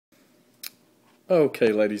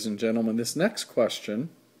Okay, ladies and gentlemen, this next question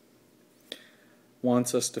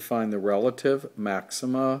wants us to find the relative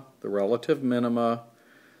maxima, the relative minima.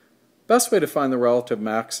 Best way to find the relative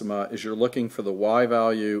maxima is you're looking for the y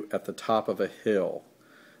value at the top of a hill.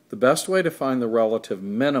 The best way to find the relative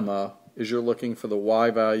minima is you're looking for the y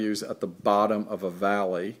values at the bottom of a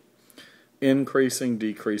valley. Increasing,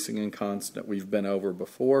 decreasing, and constant we've been over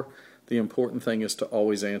before. The important thing is to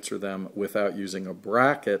always answer them without using a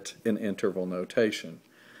bracket in interval notation.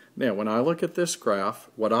 Now, when I look at this graph,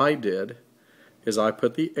 what I did is I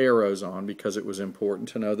put the arrows on because it was important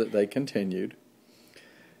to know that they continued.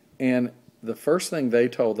 And the first thing they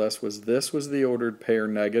told us was this was the ordered pair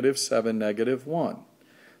 -7, -1.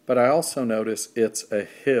 But I also notice it's a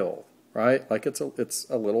hill, right? Like it's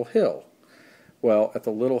a little hill. Well, at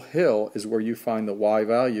the little hill is where you find the y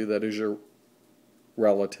value that is your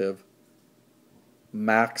relative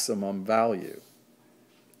maximum value.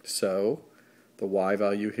 So the y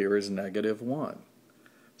value here is -1.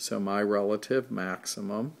 So my relative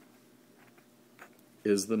maximum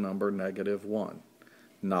is the number -1.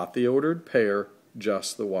 Not the ordered pair,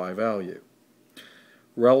 just the y value.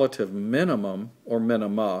 Relative minimum, or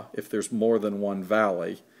minima, if there's more than one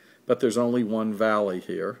valley, but there's only one valley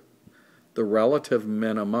here. The relative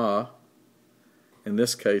minima, in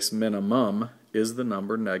this case minimum, is the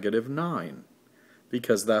number -9,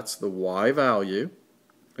 because that's the y value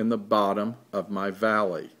in the bottom of my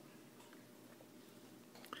valley.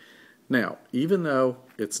 Now, even though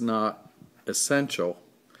it's not essential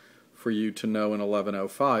for you to know in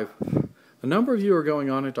 1105, a number of you are going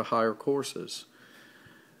on into higher courses.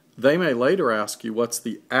 They may later ask you what's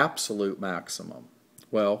the absolute maximum.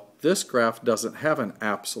 Well, this graph doesn't have an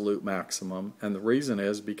absolute maximum, and the reason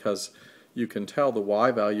is because you can tell the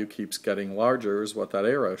y value keeps getting larger is what that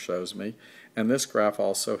arrow shows me, and this graph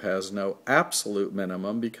also has no absolute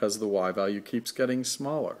minimum because the y value keeps getting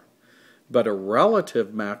smaller. But a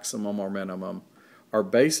relative maximum or minimum are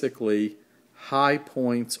basically high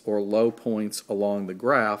points or low points along the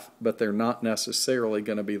graph, but they're not necessarily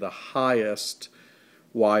going to be the highest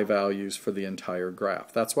y values for the entire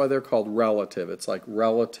graph. That's why they're called relative. It's like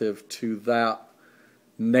relative to that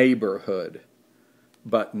neighborhood,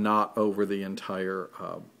 but not over the entire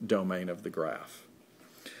domain of the graph.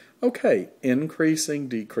 Okay, increasing,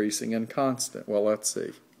 decreasing, and constant. Well, let's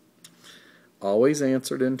see. Always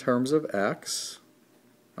answered in terms of x.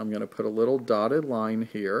 I'm going to put a little dotted line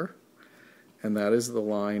here, and that is the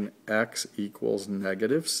line x equals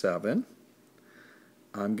 -7.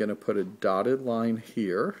 I'm going to put a dotted line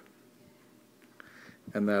here,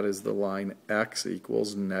 and that is the line x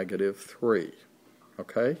equals -3.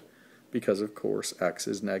 Okay? Because, of course, x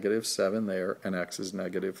is -7 there, and x is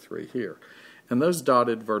 -3 here. And those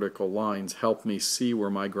dotted vertical lines help me see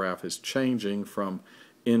where my graph is changing from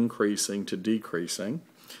increasing to decreasing.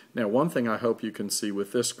 Now, one thing I hope you can see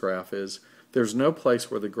with this graph is there's no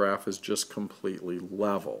place where the graph is just completely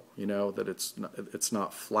level, you know, that it's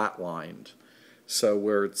not flat-lined. So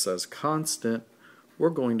where it says constant, we're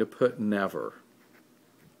going to put never.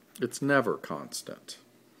 It's never constant.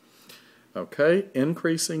 Okay,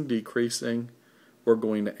 increasing, decreasing, we're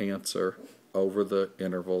going to answer over the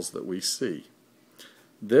intervals that we see.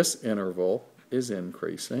 This interval is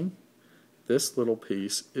increasing, this little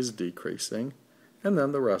piece is decreasing, and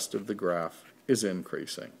then the rest of the graph is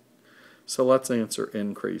increasing. So let's answer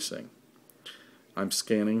increasing. I'm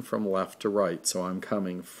scanning from left to right, so I'm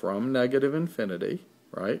coming from -infinity,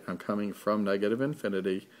 right? I'm coming from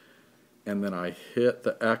 -infinity, and then I hit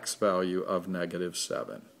the x value of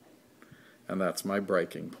 -7. And that's my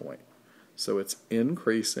breaking point. So it's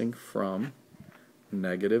increasing from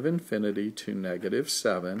 -infinity to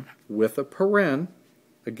 -7 with a paren,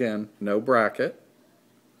 again, no bracket.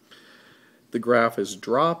 The graph is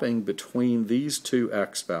dropping between these two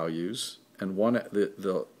x values, and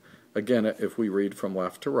again, if we read from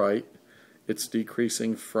left to right, it's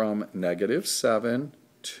decreasing from -7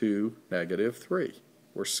 to -3.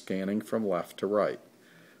 We're scanning from left to right.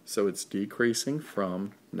 So it's decreasing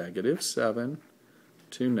from -7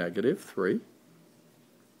 to -3.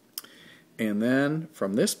 And then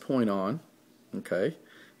from this point on, okay,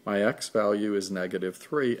 my x value is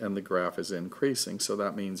 -3 and the graph is increasing. So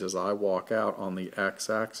that means as I walk out on the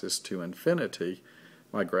x-axis to infinity,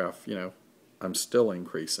 my graph, you know, I'm still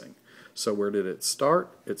increasing. So where did it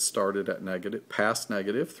start? It started at past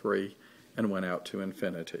 -3 and went out to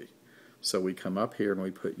infinity. So we come up here and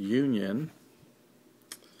we put union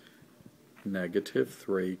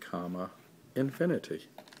 -3, infinity.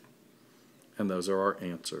 And those are our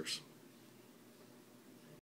answers.